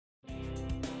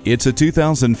It's a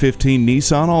 2015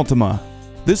 Nissan Altima.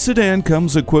 This sedan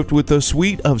comes equipped with a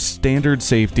suite of standard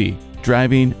safety,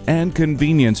 driving, and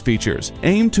convenience features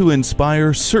aimed to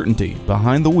inspire certainty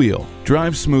behind the wheel.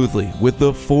 Drive smoothly with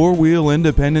the four-wheel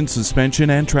independent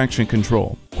suspension and traction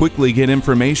control. Quickly get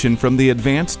information from the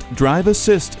advanced Drive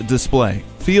Assist display.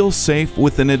 Feel safe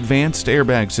with an advanced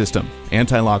airbag system,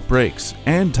 anti-lock brakes,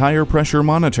 and tire pressure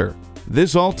monitor.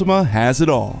 This Altima has it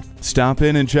all. Stop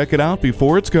in and check it out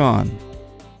before it's gone.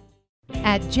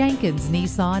 At Jenkins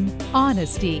Nissan,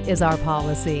 honesty is our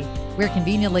policy. We're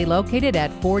conveniently located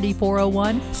at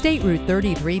 4401 State Route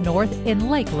 33 North in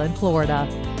Lakeland, Florida.